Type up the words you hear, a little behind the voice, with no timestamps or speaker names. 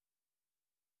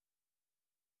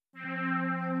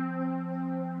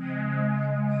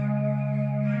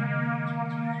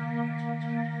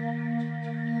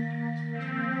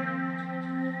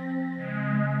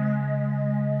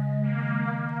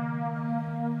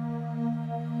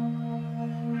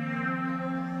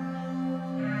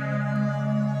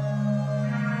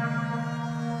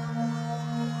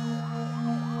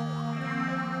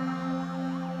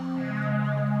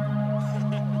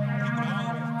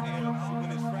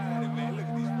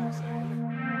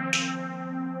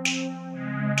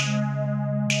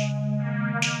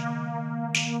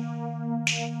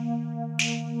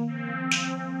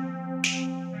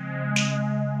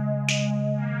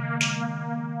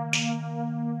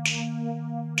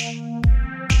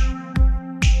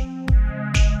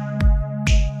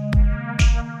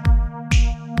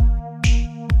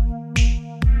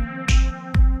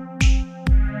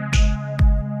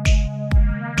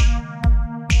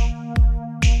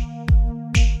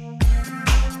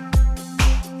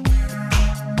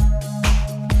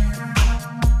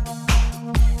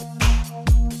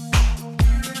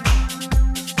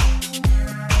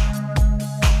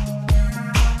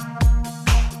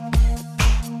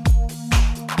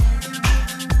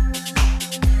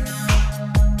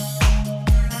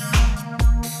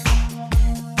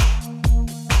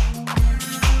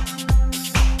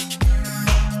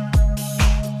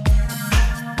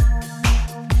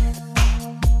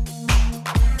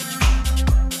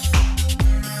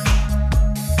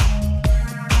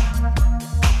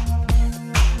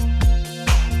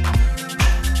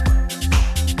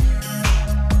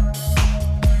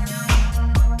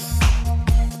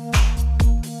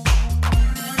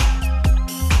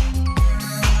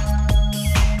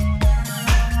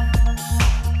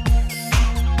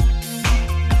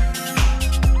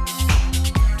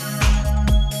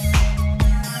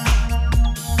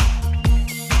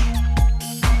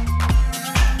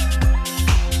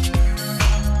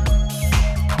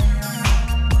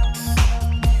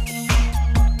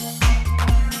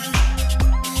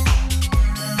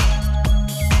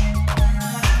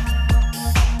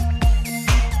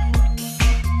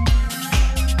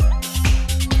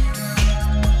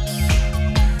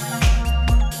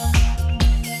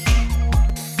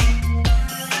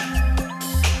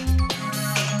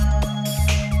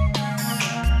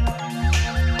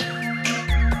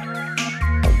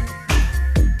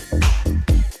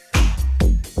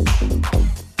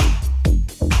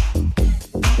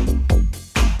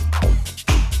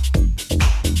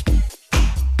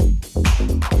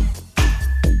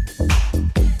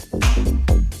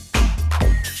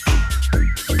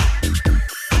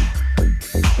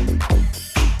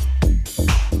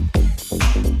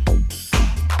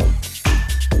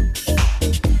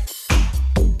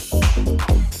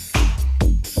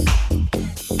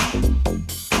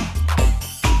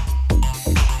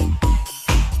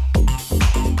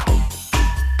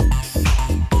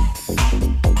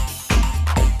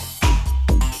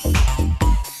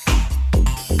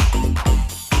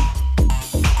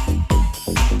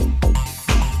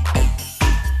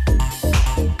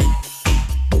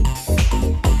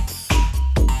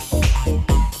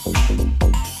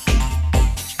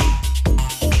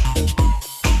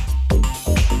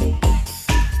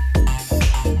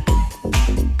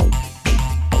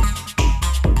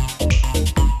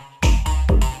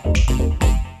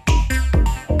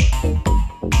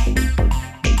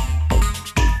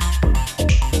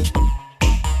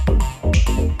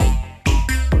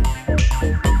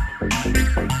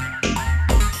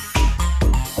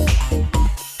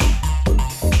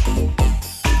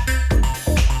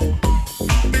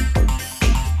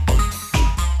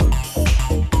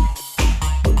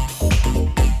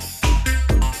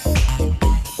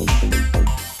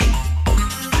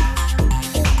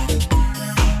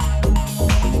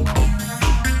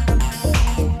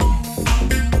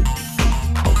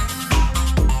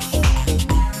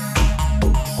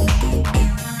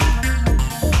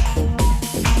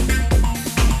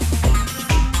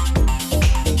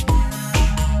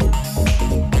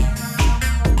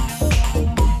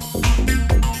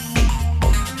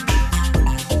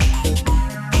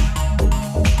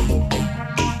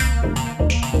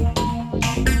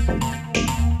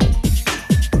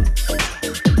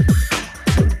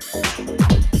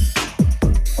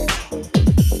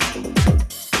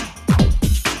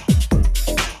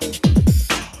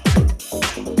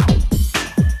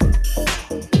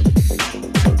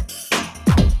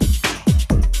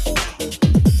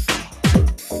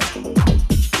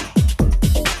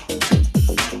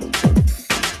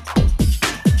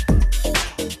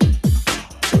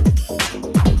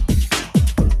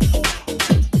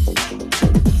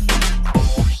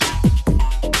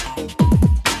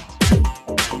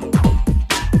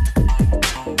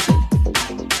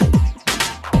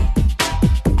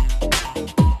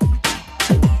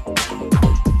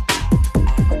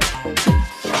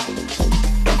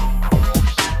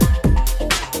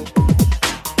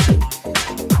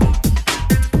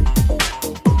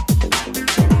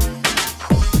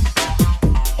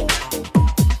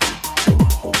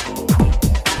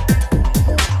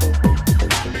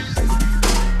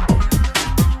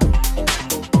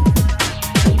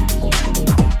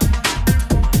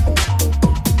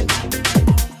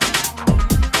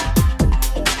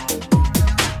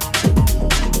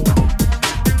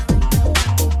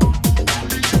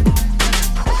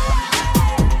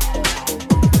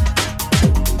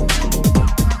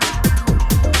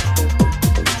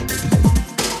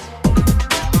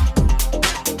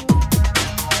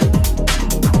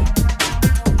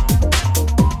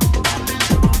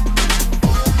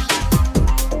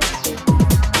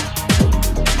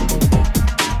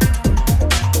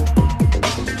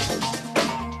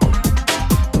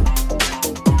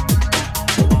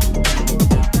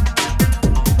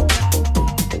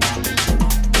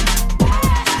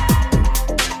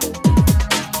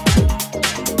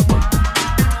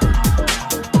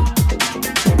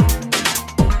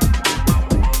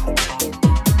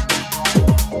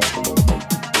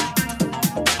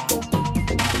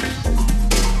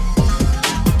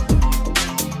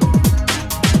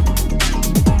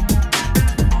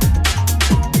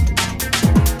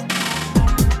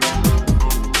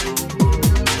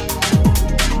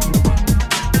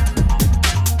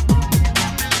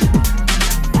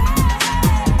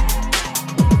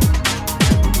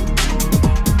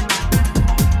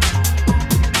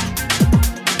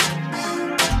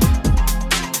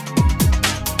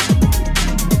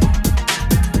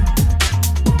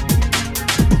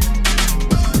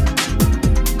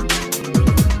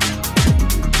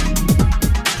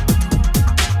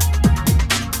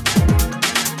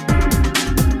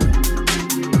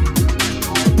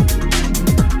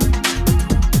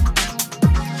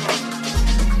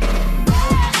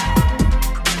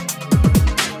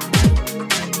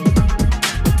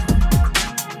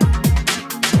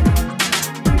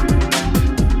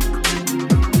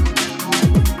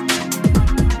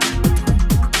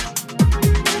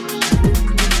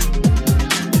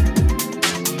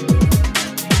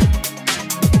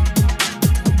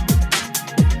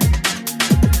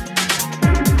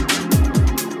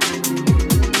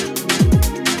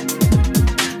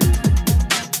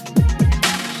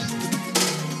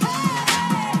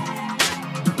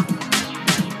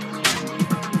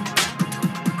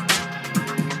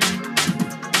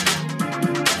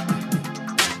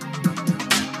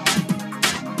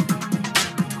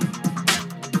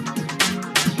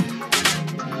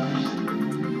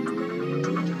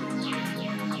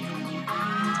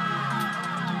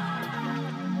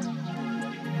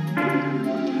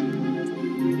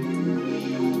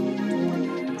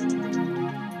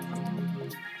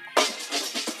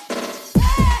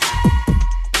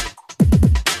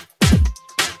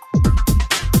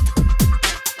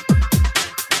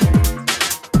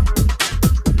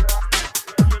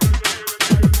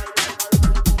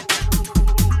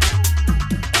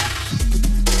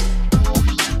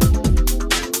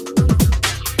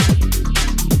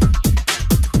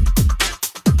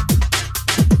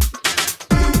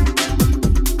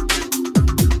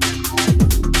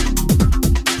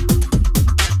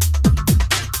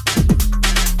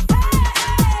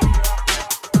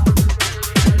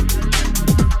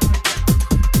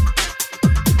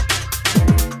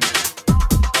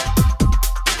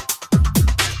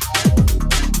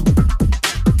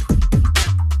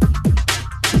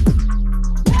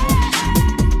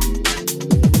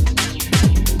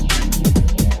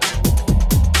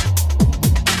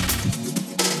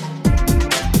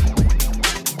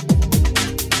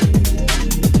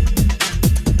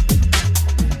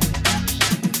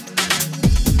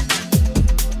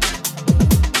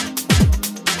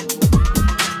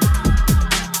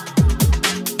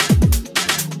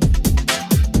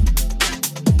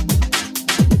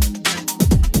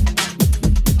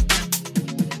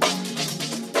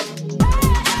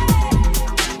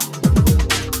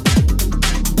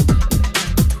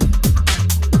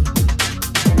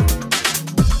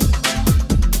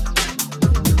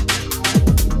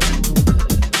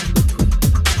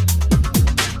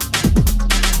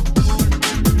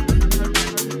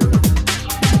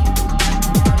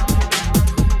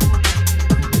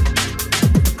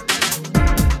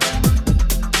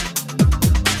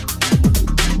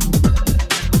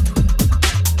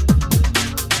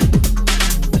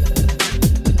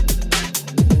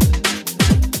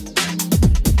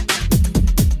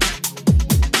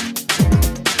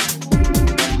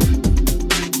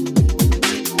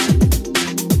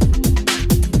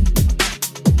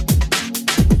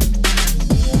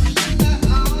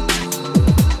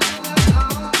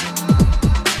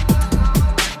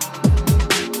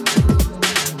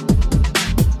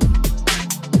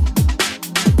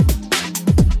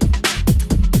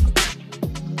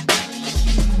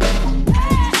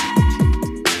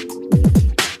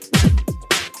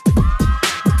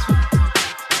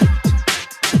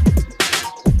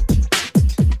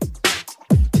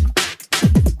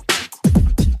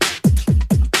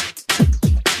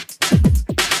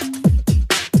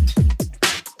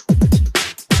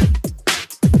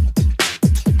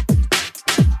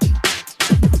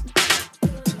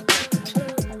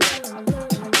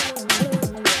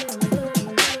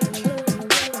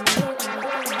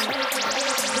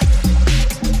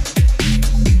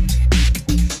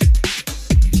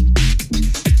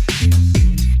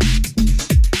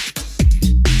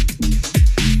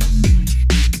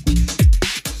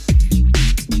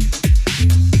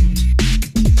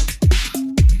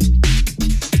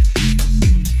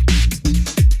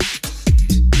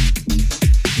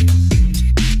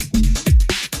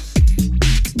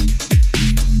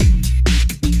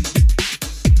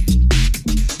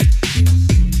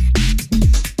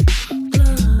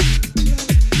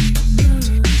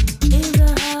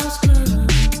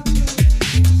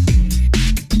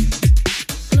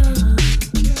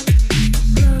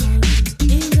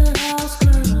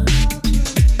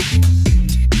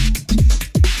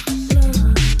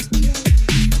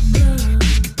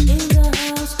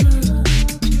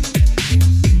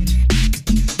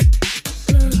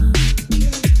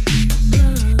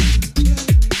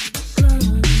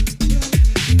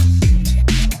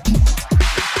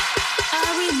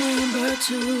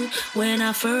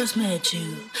first met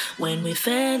you, when we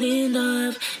fell in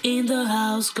love in the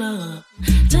house club.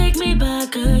 Take me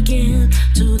back again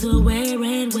to the where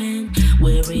and when,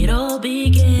 where it all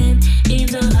began in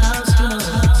the house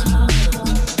club.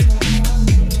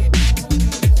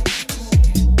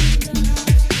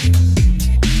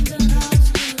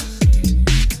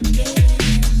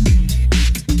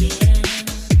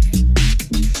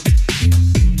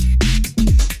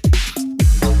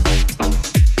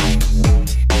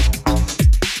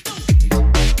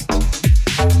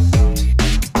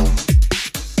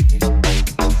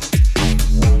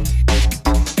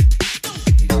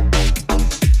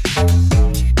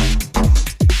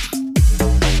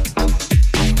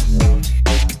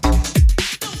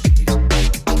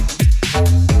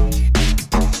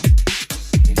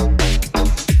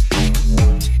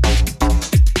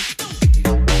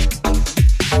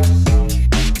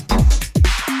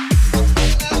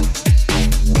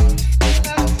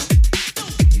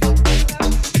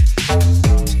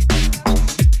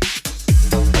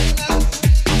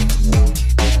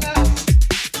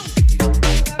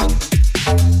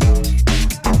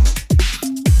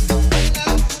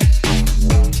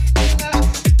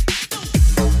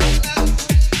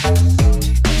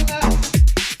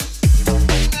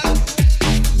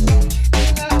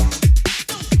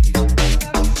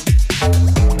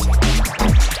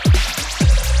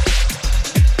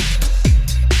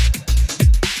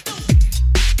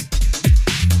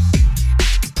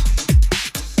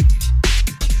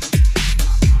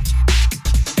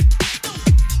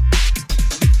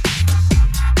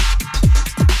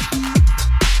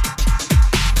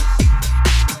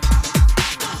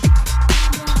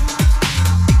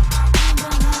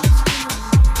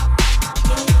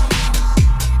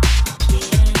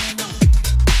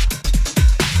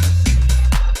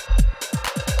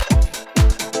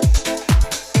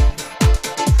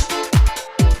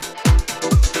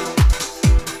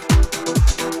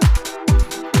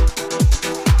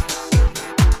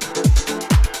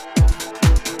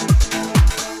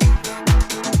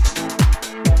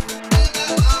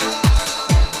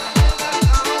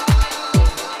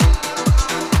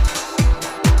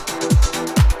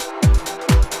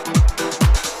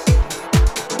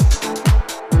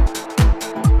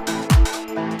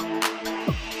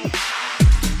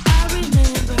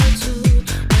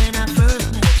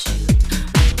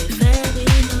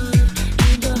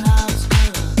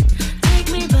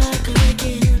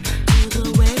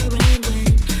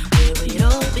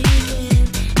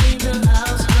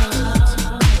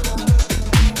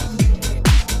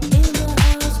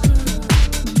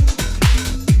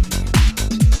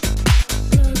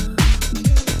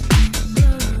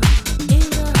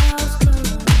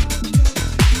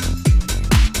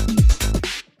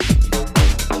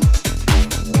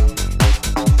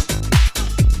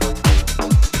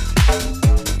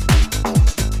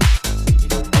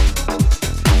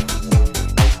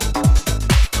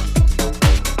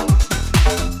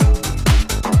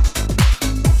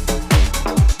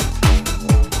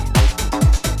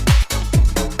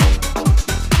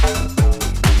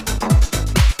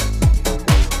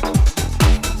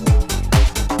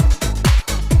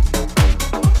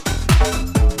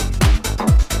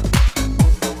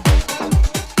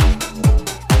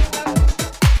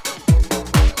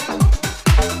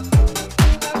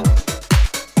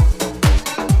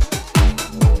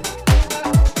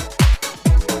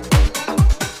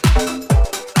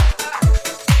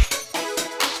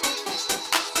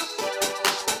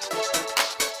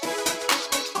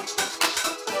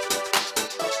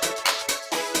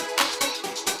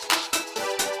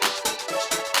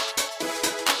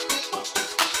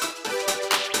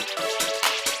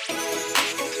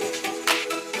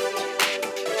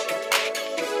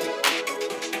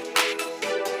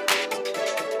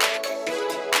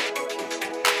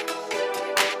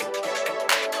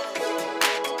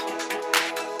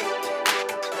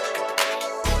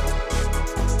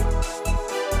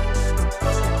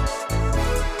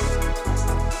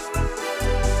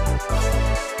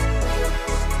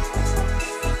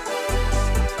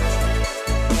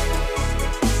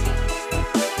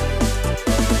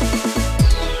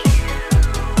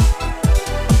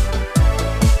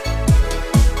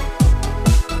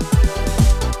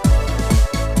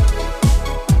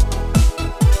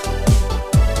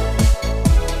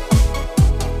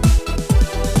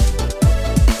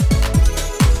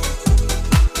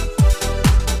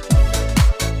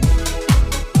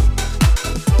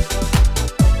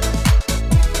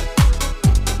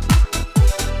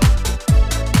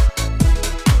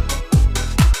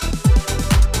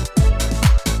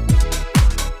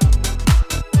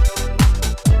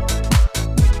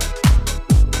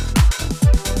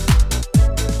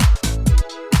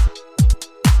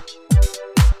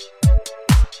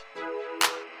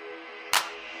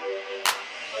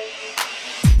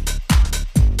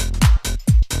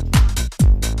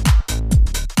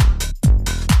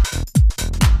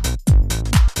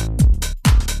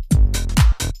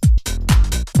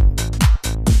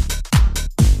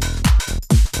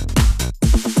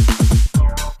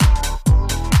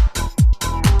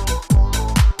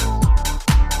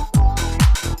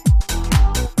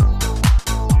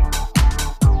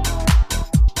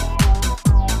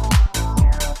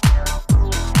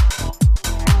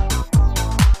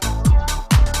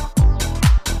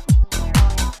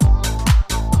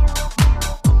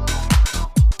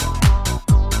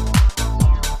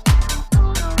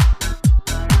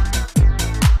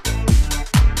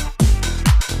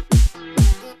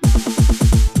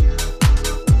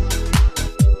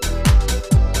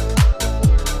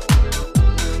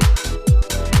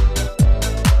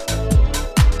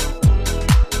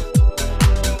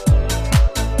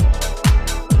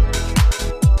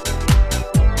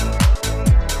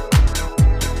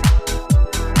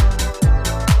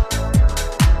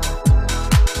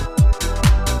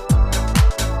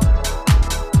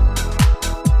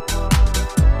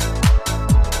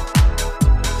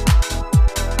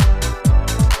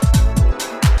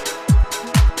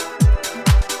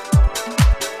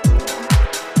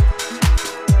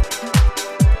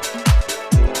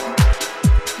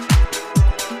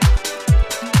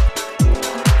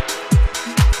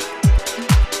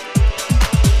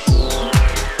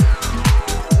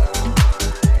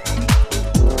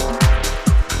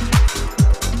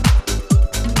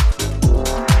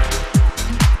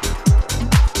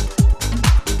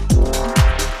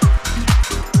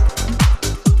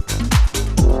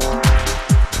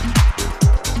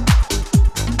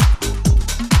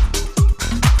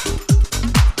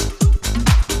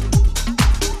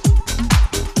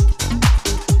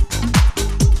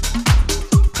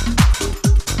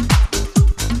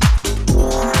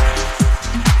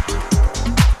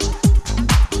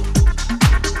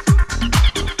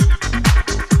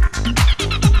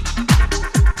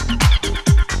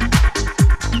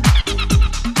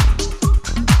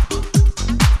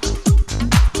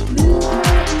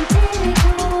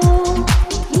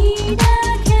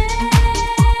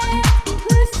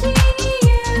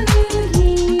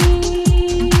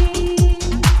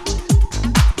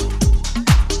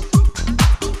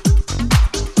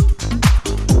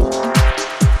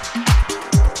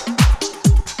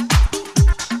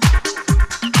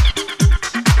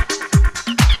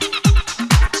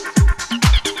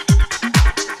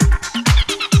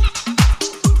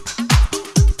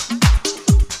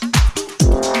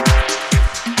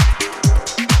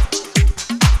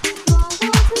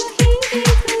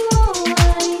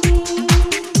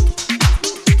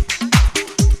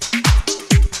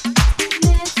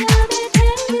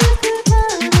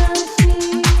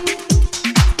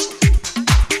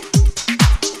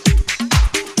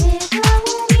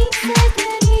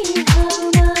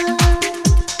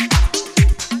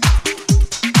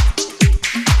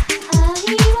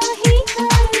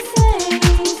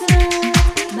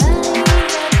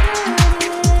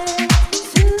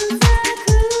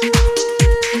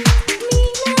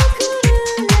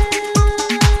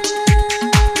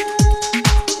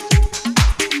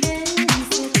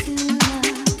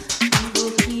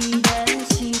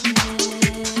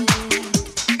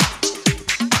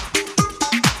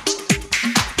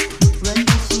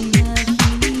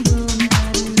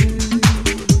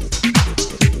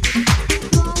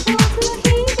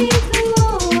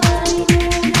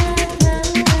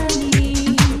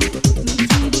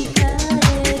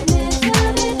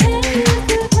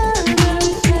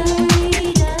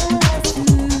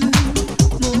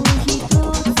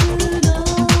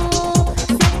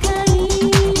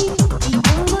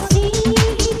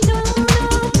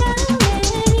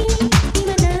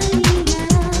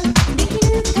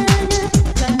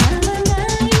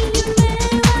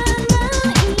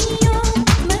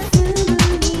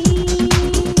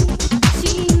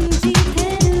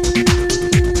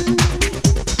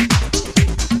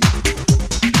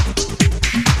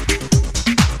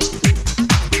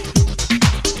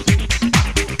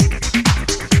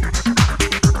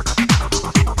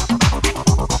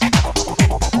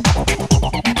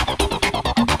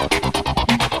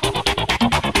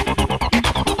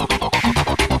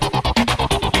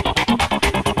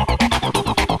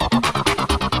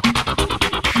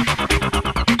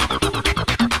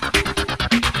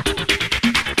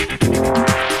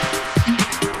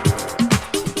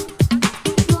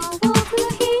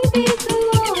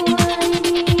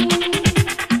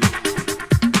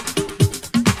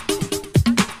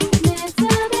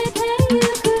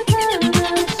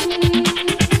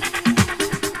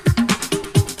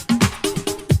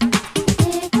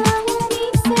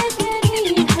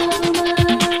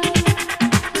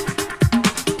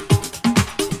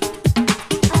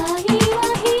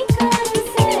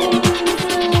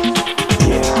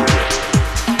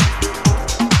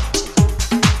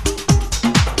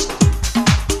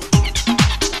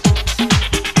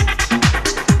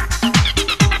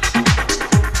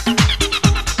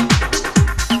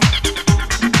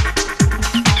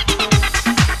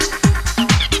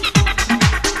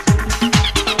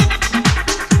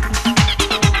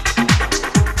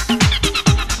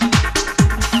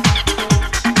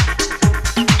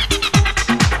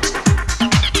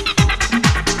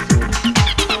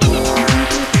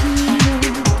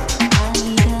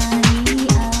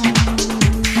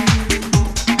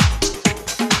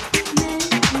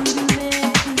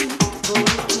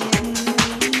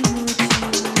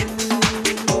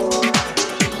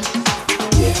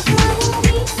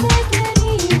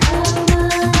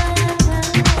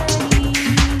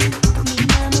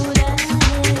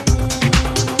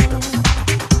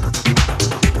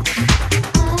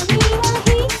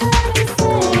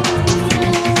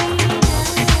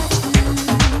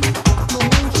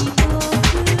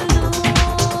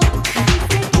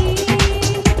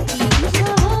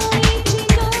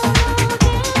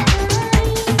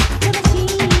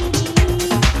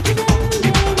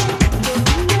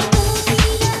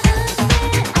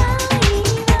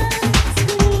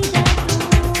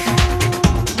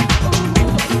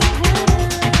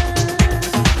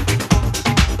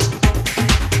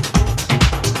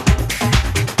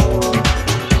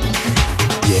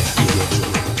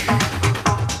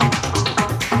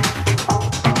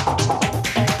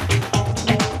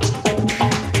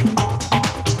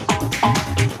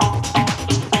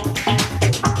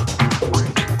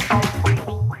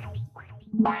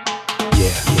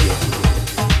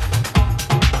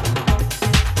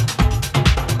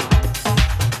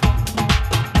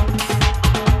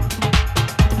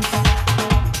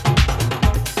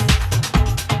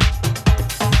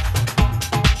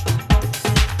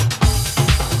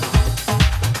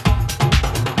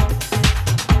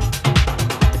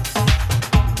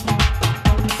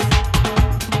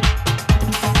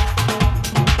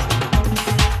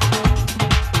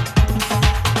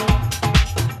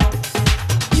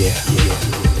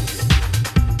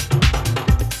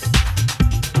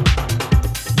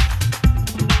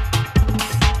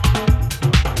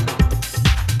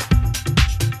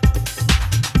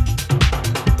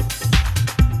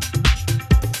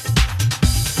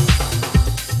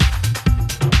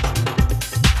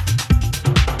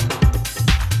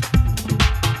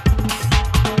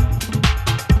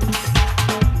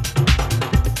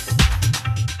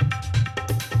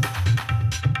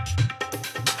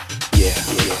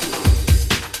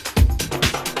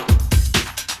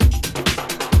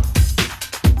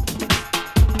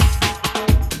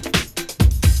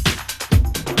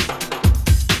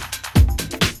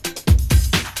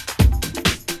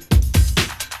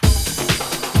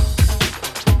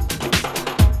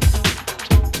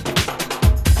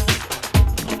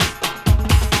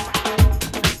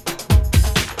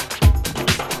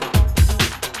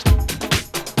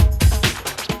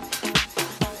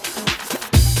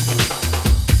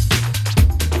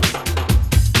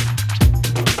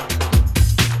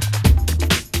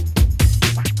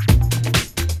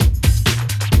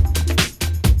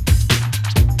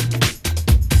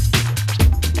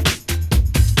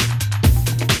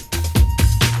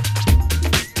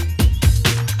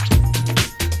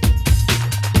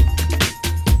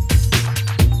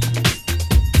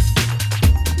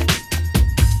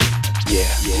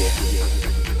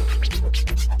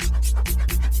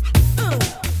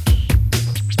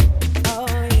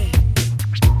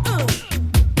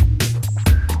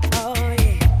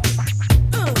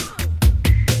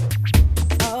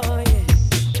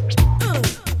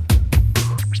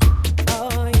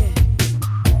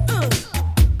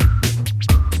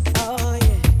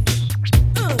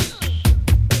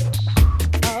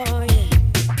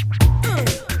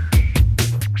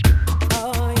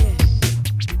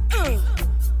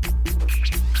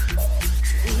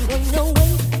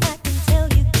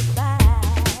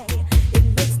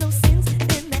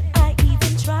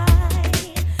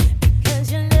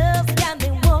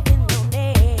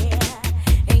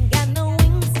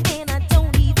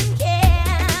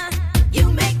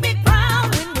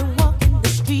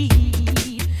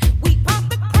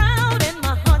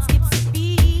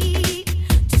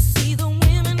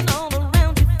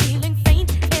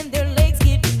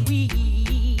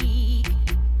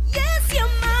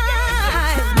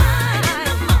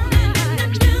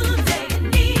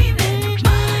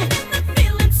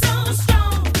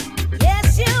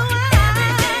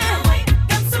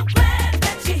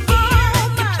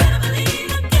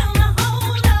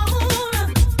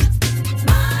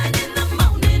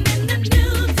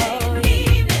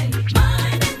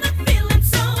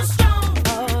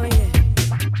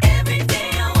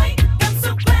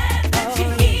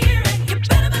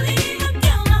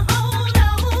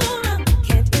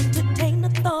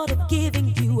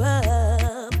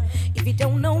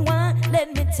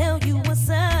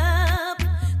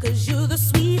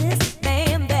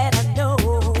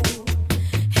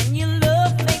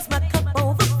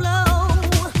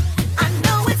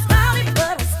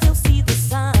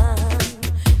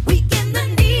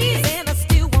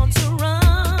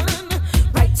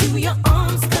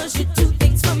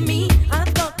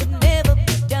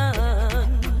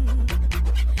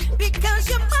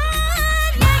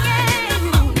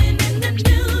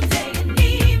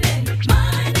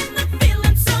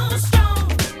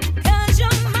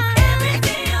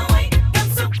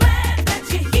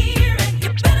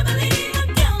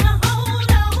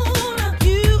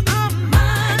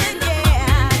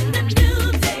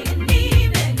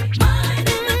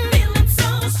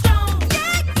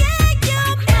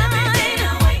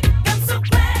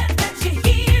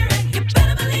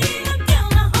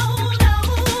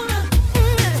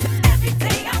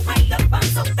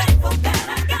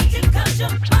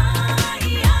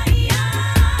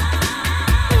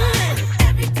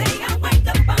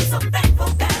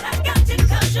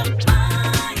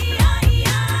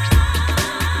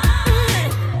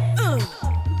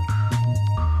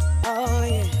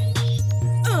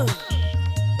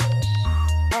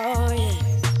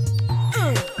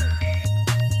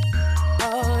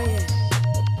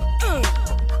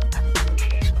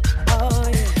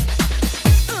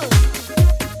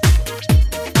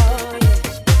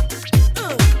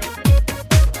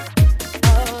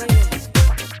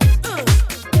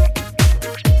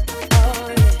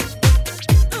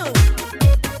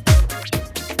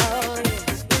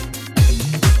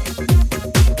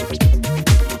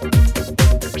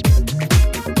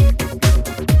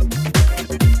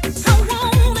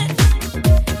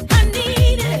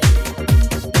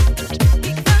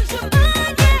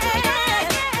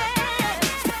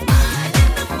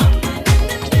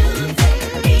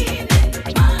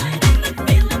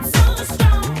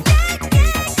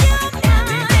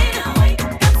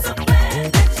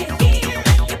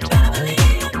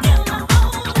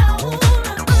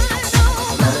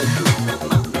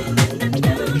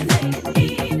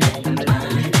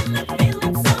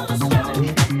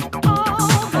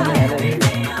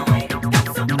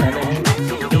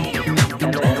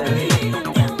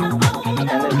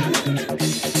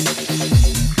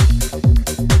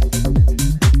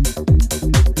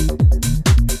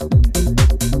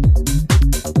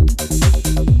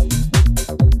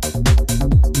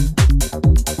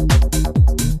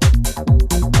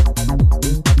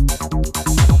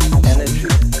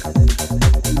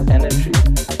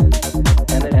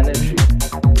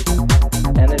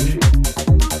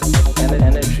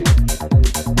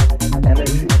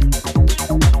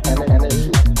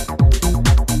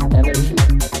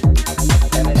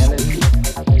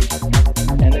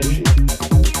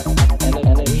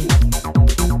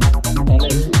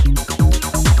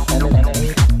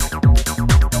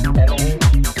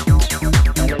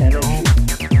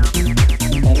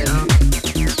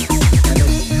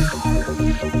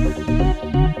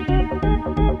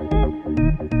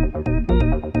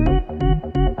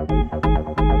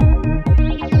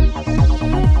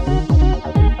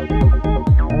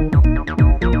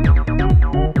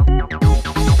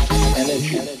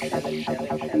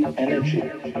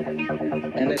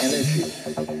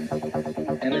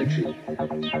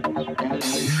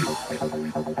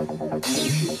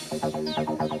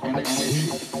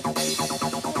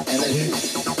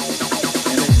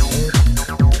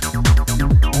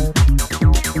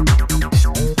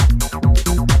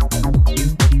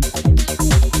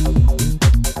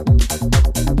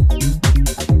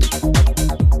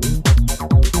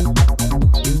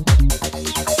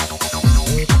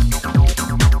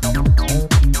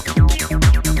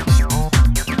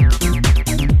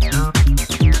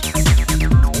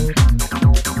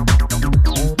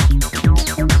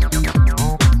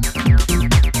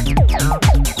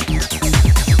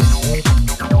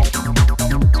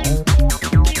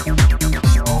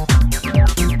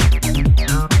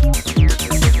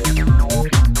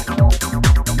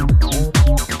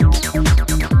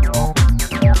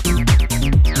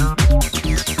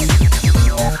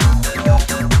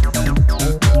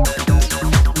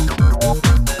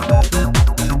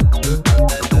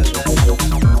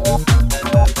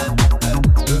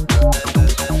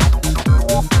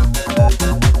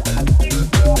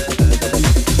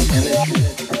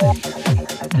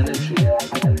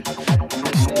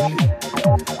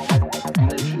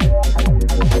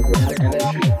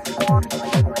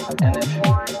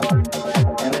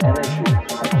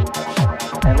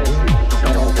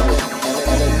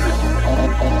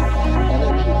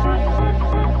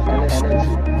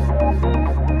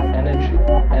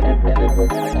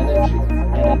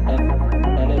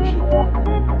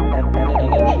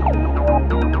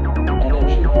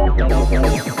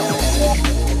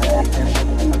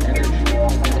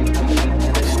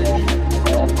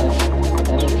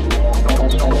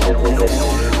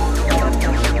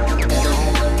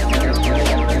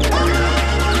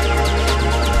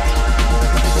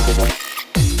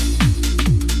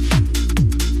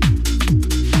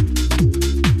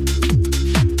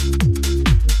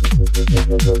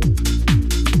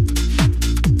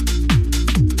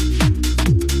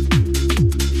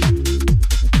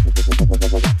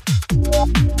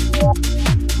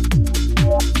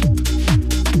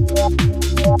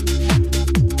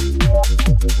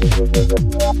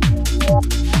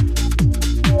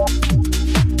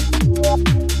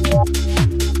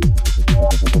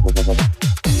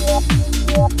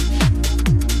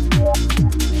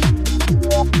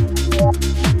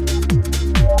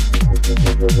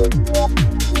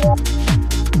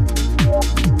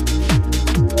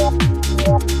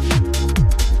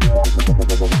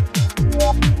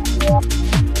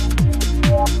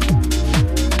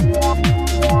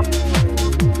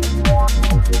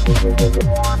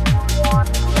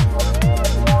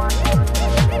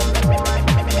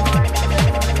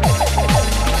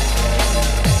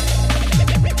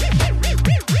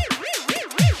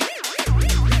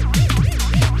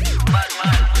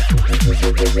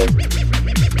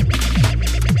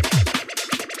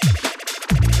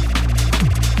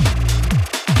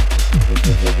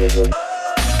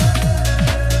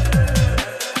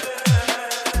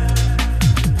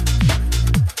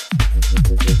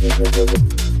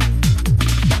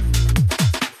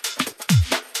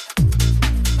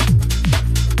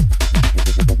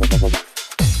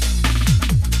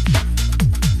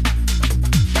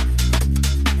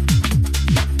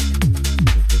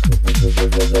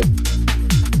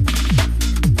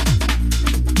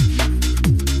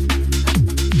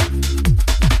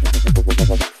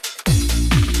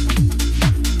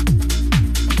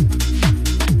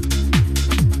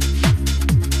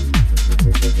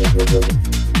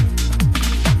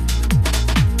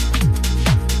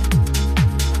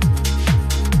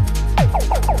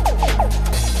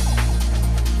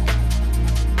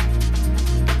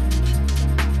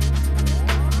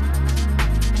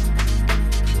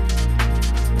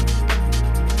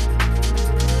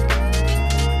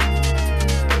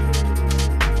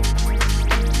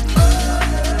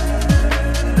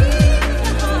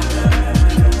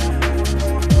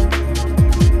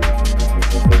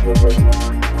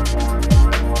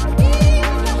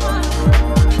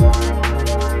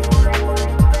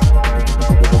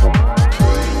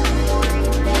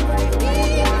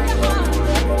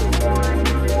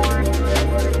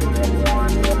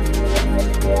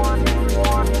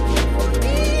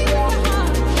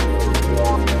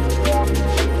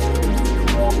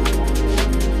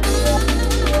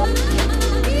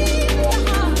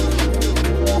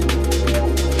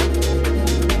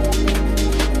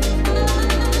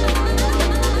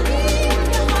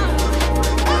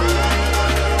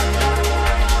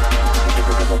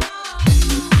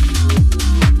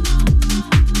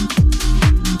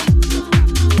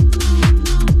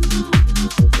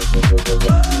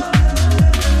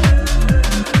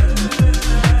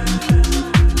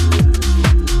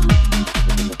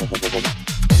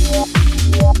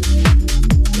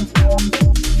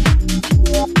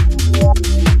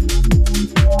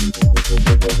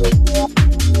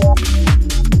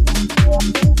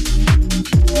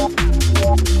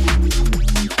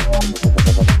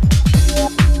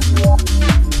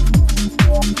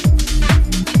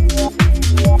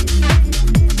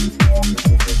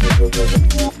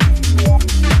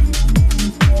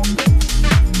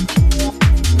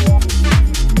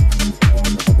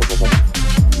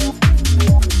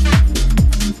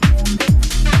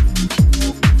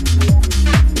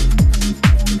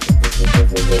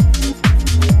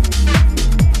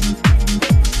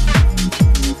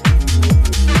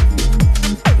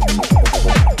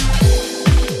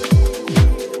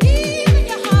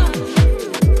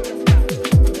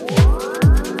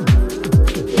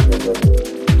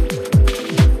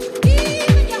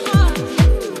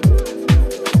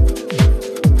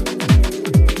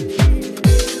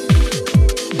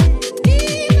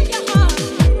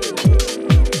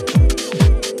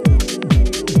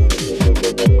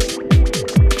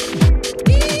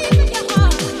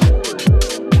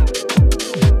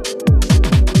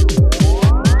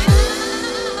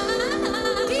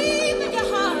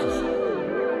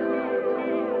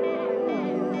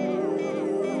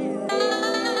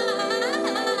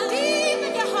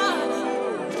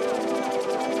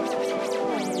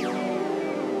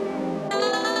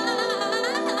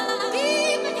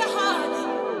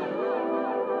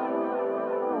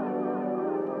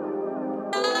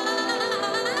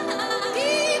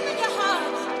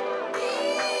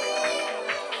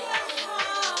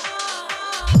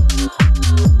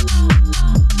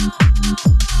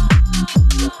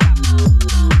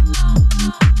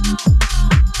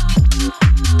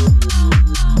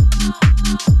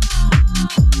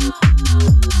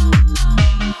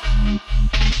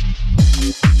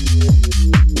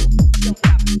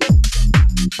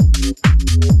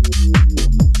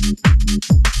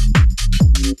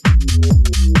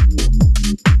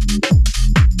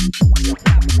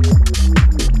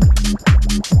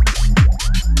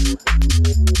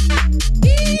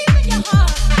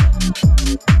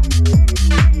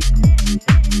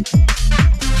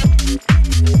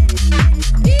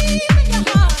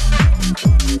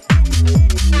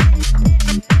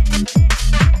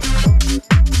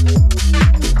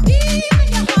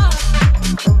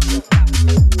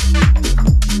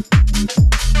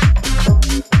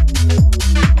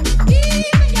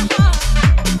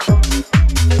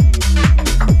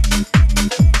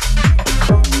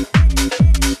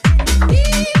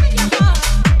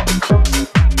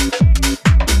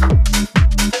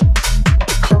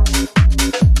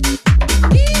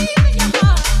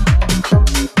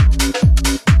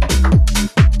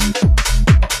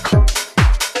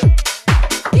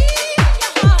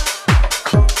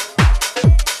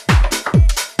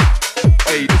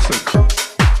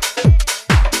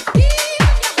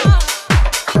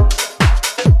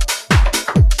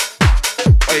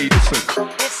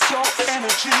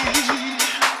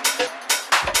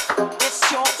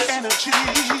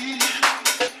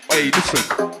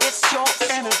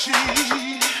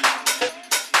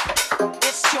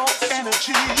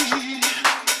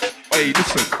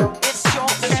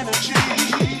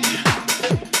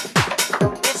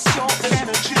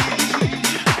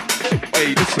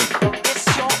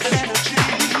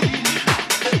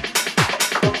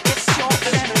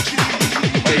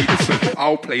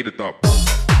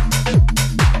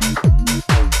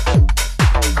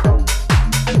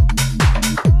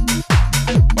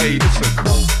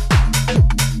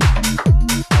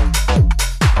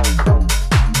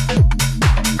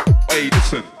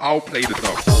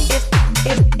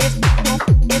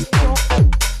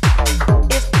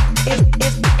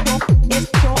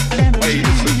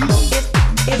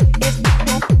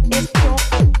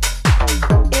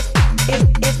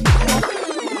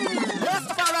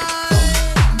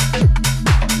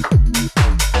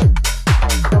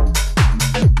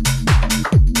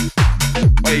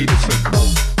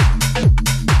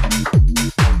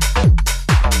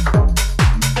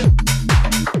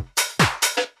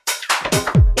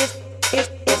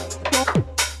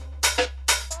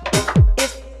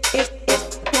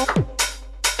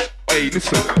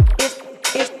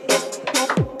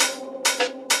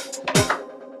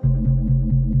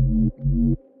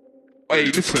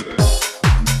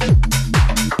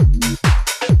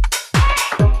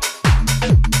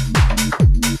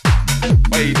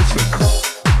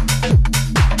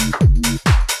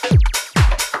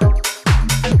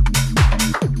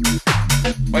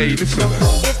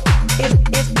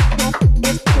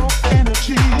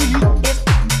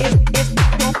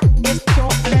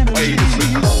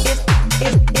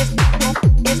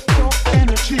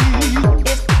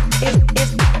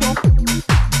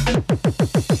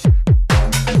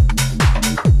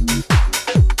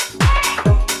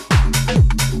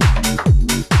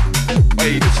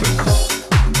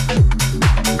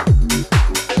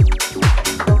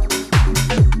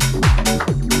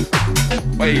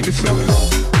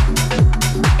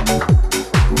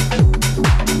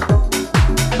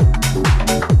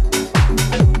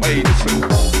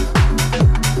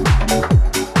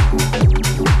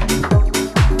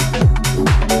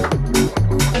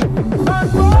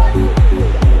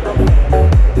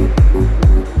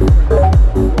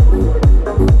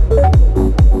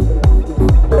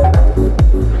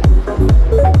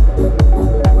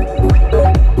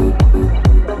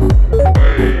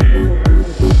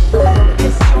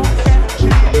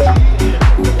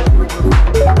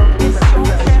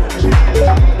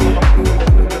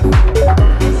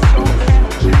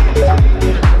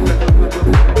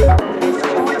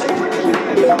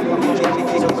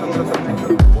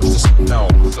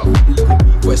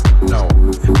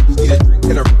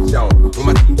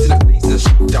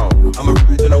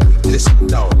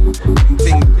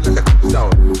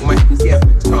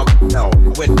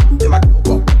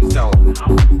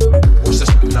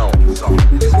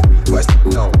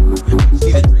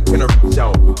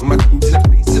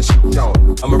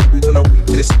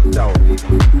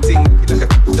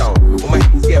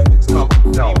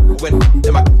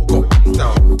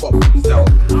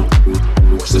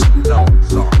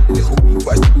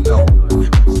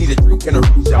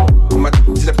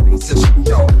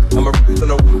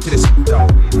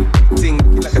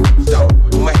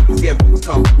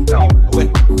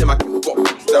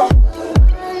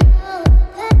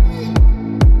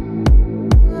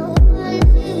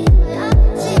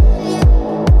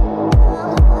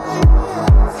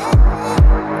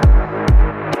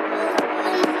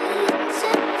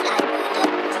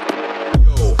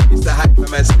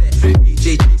 fit.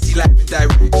 AJC live and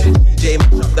direct. DJ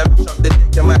mash up the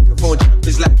deck, the microphone jump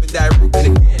is live and direct.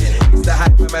 And again, it's the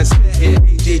hype man spit here.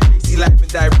 AJC live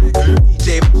and direct.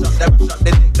 DJ mash up the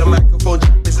deck, the microphone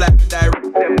jump is live and direct.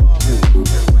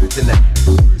 Tonight,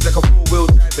 cruise like a four-wheel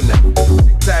drive in that.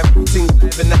 Take time, things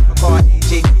live in that. Car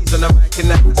AJC's on the mic and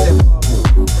that. I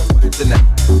step tonight,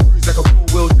 cruise like a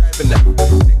four-wheel drive in that.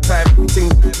 Take time,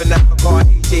 things live in that. Car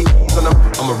AJC's on the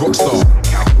mic. I'm a rock star.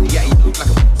 Yeah, you look like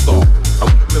a pop star. I'm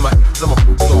in my ears, I'm a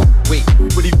pop star. Wait,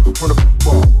 really from the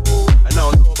bar. And I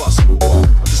don't know about school bar.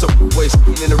 I'm just a boy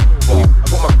skating in the real bar. I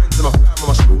got my friends and my fam on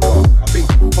my shoulder. I've been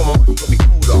cool for my money, got me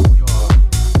colder.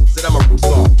 Said I'm a rock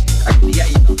star. I get the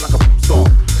yatty look like a pop star.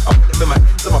 I'm in my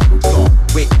hands, I'm a pop star.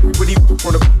 Wait, really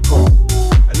from the car.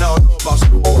 And I don't know about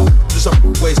school bar. I'm just a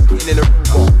boy skating in the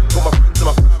real bar. Got my friends and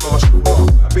my fam on my shoulder.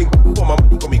 I've been cool for my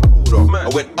money, got me colder.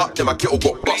 I went up, then my kettle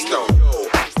got bust down.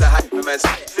 It's the hype man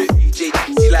spit.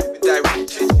 AJC live and direct.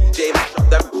 DJ mash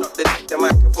up the deck, the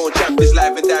microphone jump is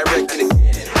live and direct. And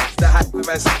again, it's the hype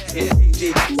man spit here.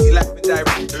 AJC live and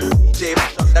direct. DJ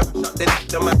mash up the deck,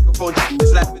 the microphone jump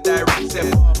is live and direct.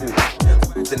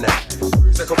 Tonight,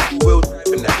 cruise like a four-wheel drive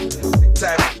in that. Take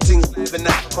time, things live in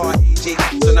that. Car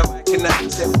AJC's on the mic and that.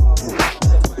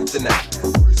 Tonight,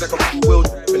 cruise like a four-wheel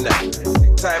drive in that.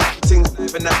 Take time, things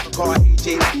live in that. Car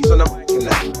AJC's on the mic and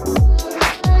that.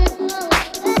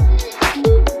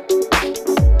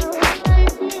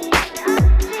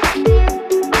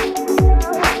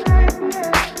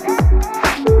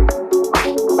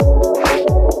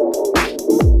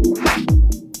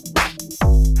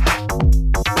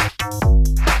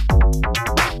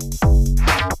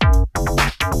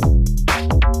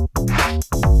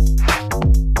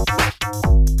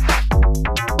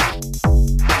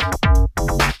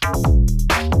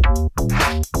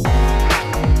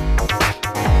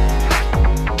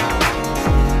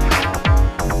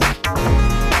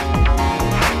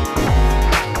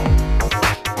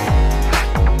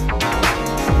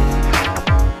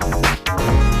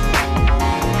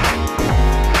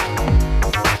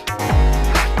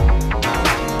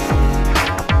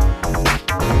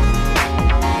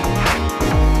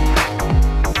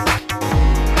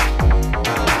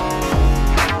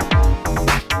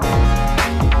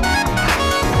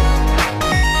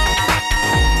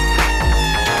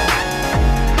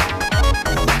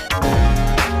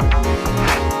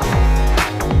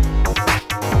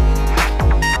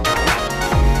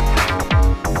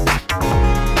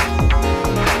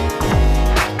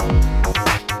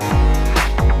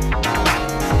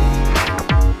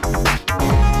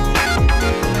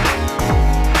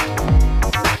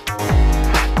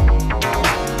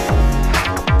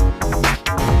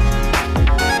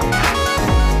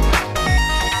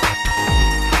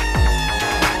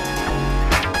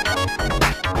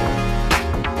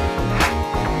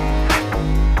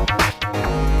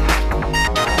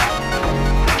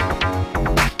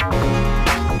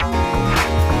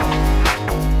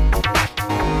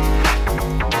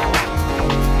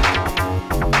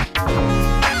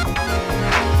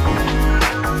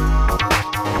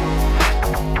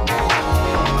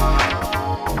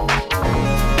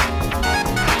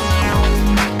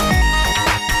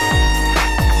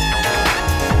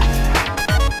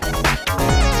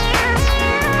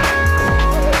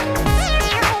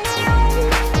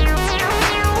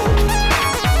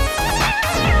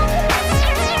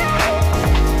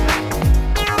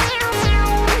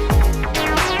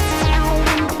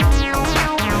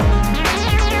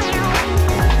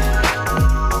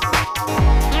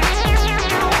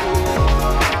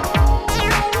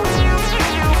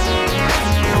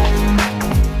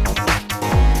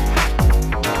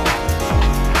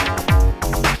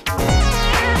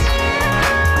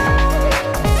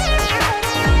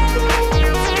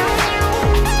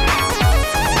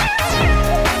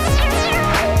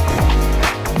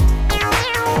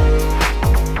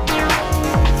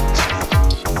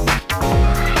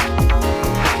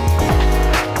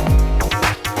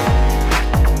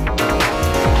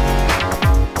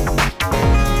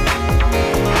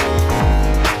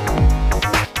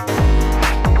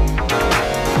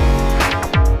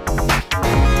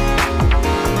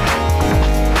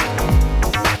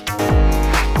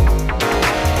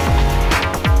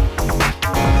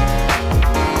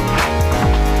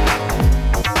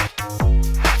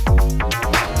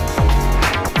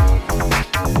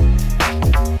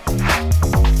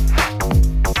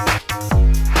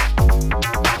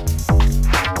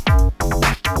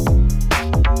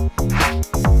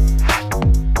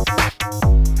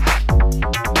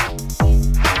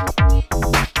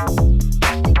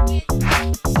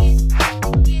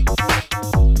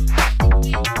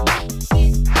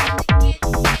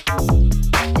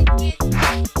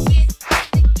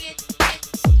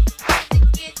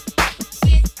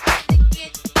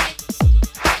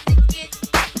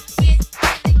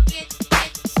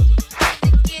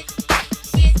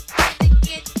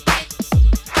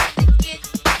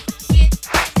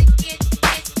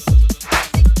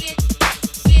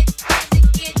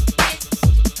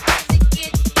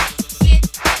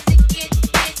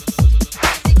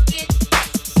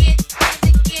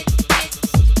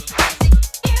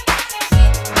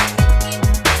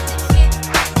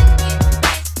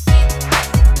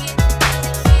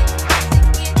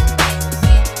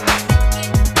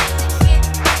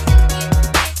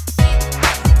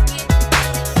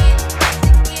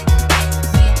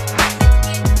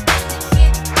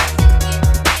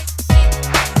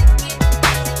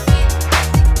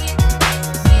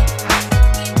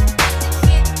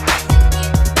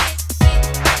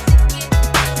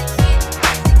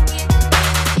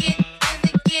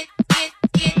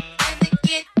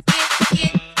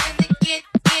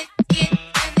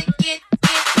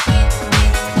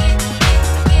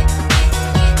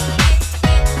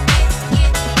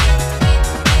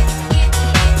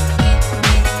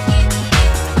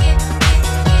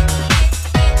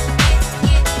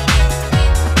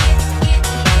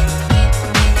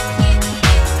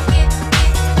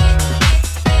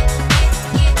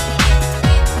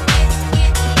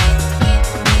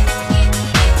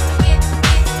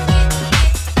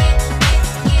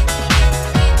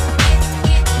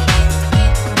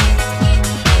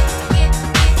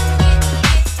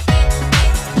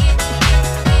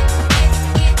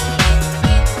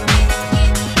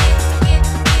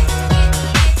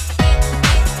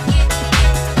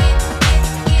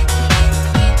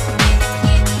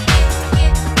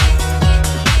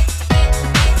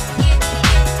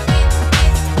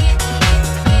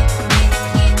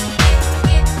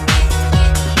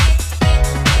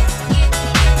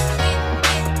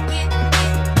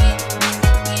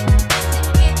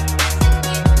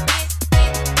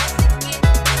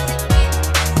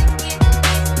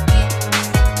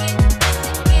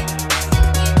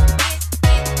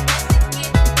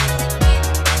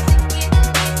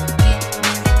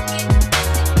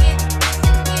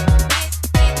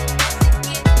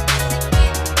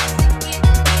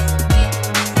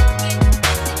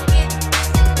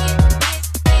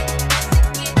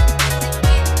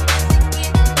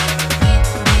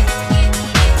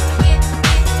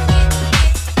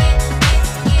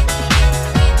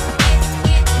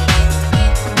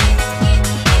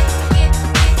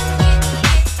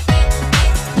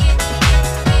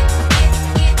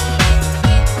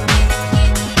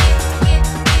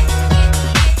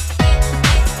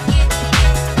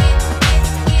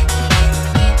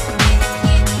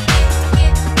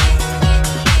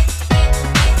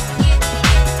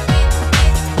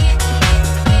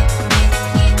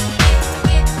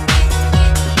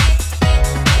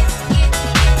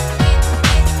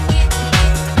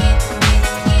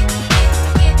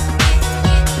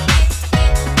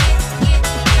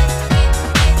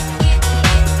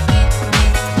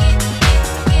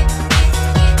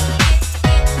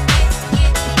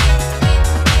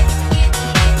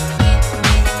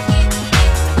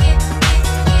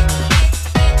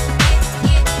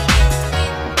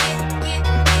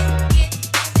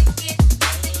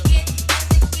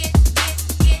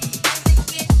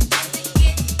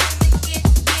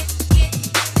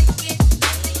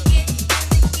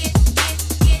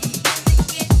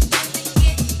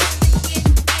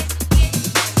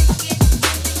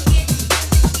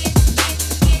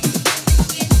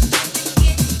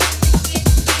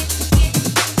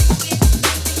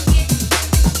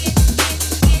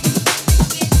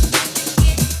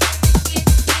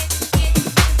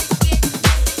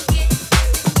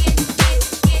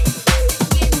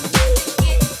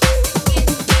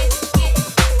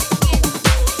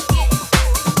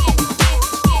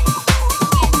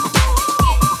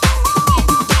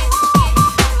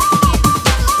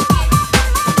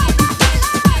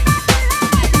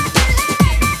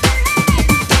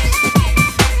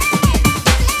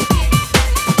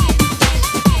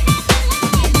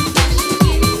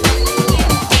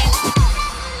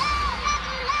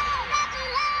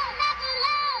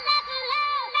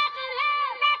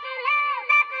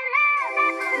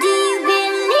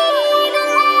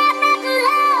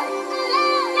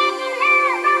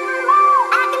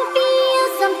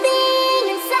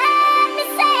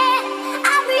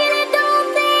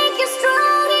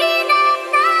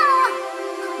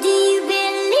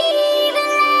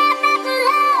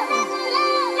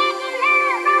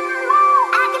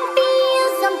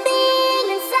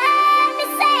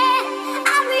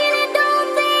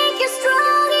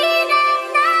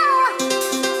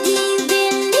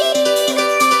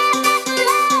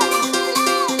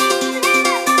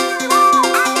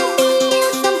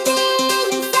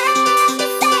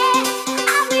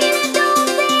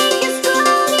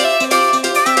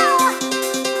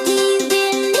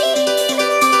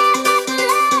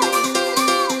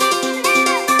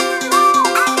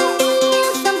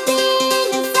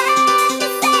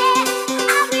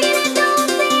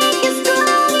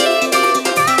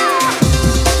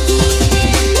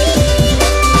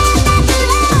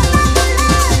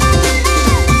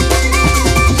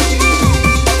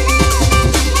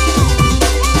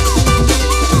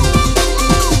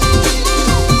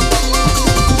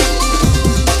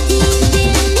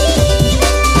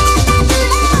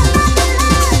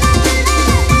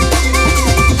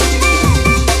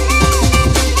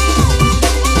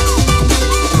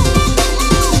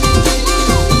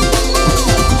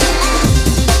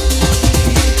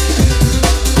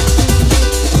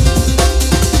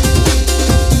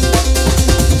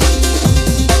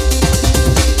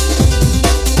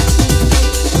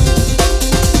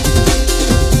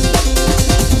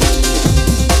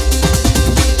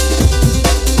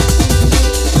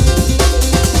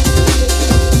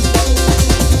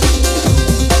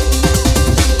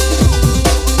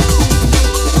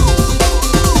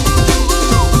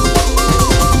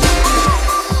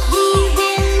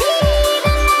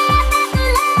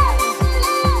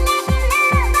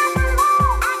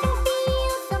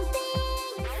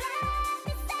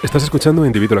 Estás escuchando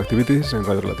Individual Activities en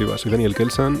Radio Relativa. Soy Daniel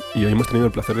Kelsan y hoy hemos tenido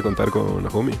el placer de contar con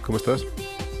Naomi. ¿Cómo estás?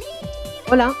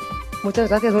 Hola, muchas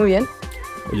gracias, muy bien.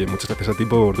 Oye, muchas gracias a ti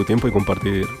por tu tiempo y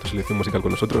compartir tu selección musical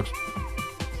con nosotros.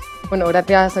 Bueno,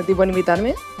 gracias a ti por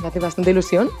invitarme, me hace bastante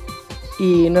ilusión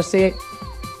y no sé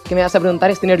qué me vas a preguntar,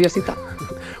 estoy nerviosita.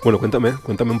 Bueno,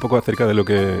 cuéntame un poco acerca de lo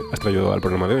que has traído al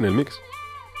programa de hoy en el mix.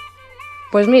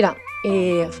 Pues mira,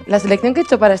 la selección que he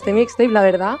hecho para este mixtape, la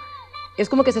verdad, es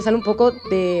como que se sale un poco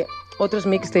de otros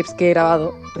mixtapes que he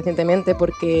grabado recientemente,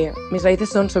 porque mis raíces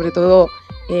son sobre todo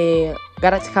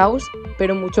garage house,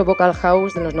 pero mucho vocal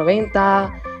house de los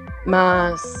 90,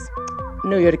 más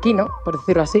neoyorquino, por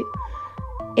decirlo así.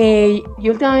 Y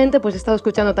últimamente pues he estado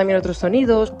escuchando también otros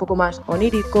sonidos, un poco más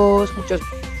oníricos, muchos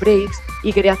breaks,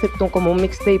 y quería hacer como un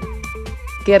mixtape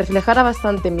que reflejara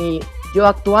bastante mi yo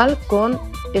actual con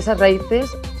esas raíces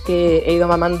que he ido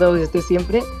mamando desde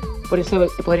siempre. Por eso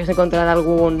podrías encontrar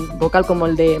algún vocal como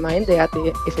el de Maen, de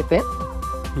ATFP,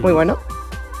 muy bueno.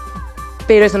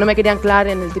 Pero eso, no me quería anclar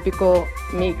en el típico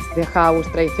mix de house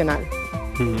tradicional.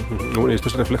 Bueno, y esto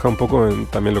se refleja un poco en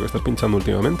también lo que estás pinchando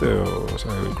últimamente, o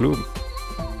sea, en el club.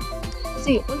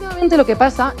 Sí, últimamente lo que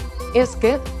pasa es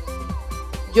que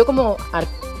yo como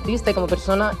artista y como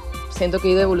persona siento que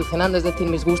he ido evolucionando, es decir,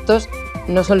 mis gustos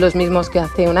no son los mismos que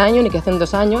hace un año ni que hace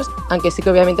 2 años, aunque sí que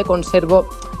obviamente conservo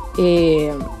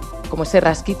como ese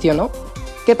rasquicio, ¿no?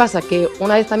 ¿Qué pasa? Que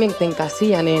una vez también te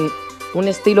encasillan en un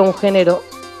estilo, un género,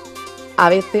 a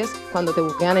veces cuando te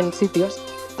buquean en sitios,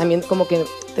 también como que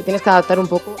te tienes que adaptar un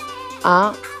poco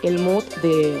a el mood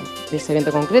de ese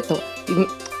evento concreto. Y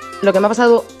lo que me ha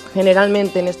pasado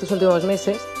generalmente en estos últimos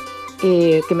meses,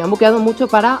 que me han buqueado mucho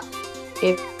para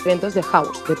eventos de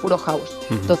house, de puro house.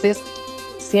 Entonces,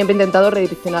 siempre he intentado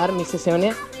redireccionar mis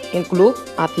sesiones en club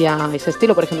hacia ese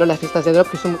estilo. Por ejemplo, las fiestas de drop,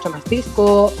 que son mucho más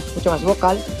disco, mucho más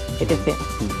vocal, etc.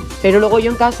 Pero luego yo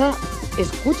en casa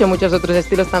escucho muchos otros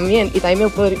estilos también y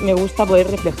también me gusta poder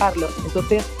reflejarlos.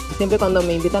 Entonces, siempre cuando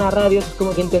me invitan a radios es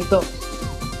como que intento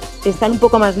estar un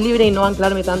poco más libre y no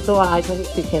anclarme tanto a esas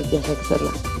exigencias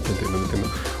externas. Entiendo.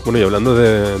 Bueno, y hablando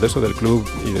de eso, del club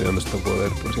y de dónde se te puede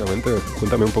ver próximamente,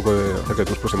 cuéntame un poco acerca de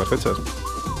tus próximas fechas.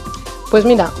 Pues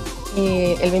mira,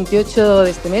 el 28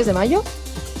 de este mes, de mayo,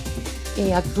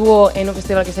 actúo en un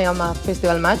festival que se llama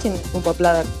Festival Match, en un poble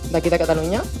de aquí de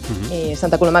Cataluña,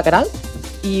 Santa Coloma Queralt.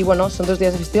 Y bueno, son 2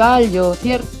 días de festival, yo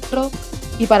cierro.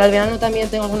 Y para el verano también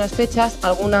tengo algunas fechas,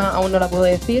 alguna aún no la puedo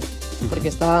decir, porque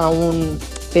está aún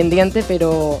pendiente,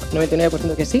 pero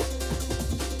 99% que sí.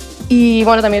 Y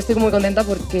bueno, también estoy muy contenta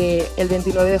porque el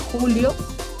 29 de julio,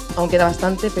 aún queda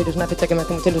bastante, pero es una fecha que me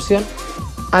hace mucha ilusión,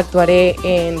 actuaré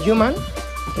en Human,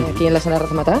 aquí en la Sala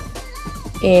Razmataz,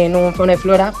 en un Fauna y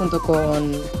Flora junto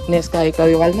con Nesca y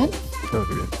Claudio Waldman. Oh,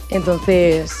 qué bien.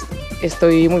 Entonces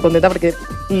estoy muy contenta porque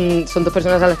son 2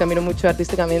 personas a las que admiro mucho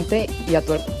artísticamente y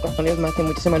actuar con ellos me hace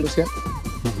muchísima ilusión.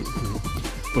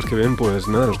 Pues qué bien, pues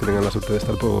nada, los que tengan la suerte de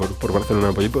estar por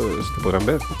Barcelona por allí, pues te podrán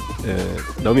ver.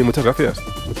 Naomi, muchas gracias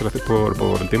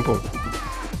por el tiempo.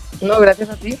 No, gracias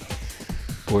a ti.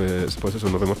 Pues eso,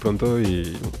 nos vemos pronto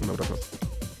y un abrazo.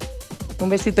 Un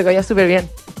besito, que vaya súper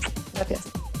bien. Gracias.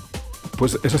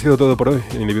 Pues eso ha sido todo por hoy.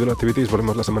 En Individual Activities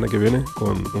volvemos la semana que viene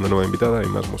con una nueva invitada y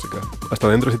más música. Hasta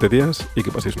dentro 7 días y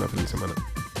que paséis una feliz semana.